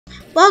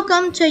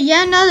Welcome to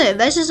yet another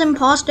Versus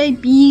Imposter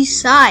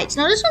B-Sides.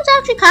 Now this one's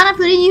actually kind of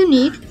pretty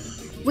unique.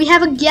 We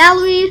have a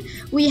gallery,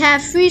 we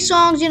have 3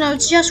 songs,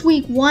 it's just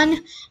week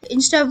 1.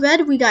 Instead of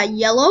red, we got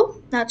yellow.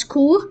 That's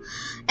cool.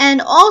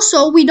 And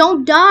also, we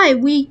don't die,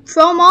 we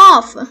throw them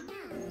off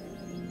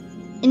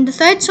in the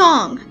 3rd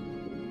song.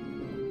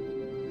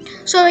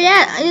 So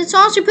yeah, it's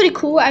honestly pretty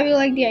cool. I really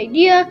like the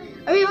idea.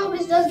 I really hope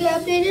this does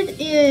get updated.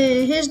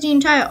 Here's the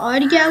entire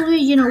art gallery.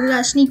 We got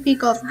a sneak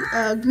peek of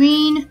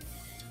green,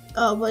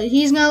 what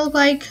he's gonna look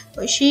like,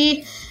 or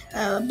she,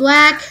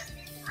 black,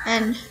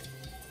 and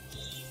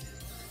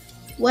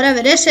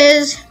whatever this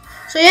is.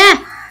 So yeah,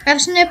 I have a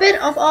snippet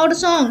of all the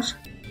songs.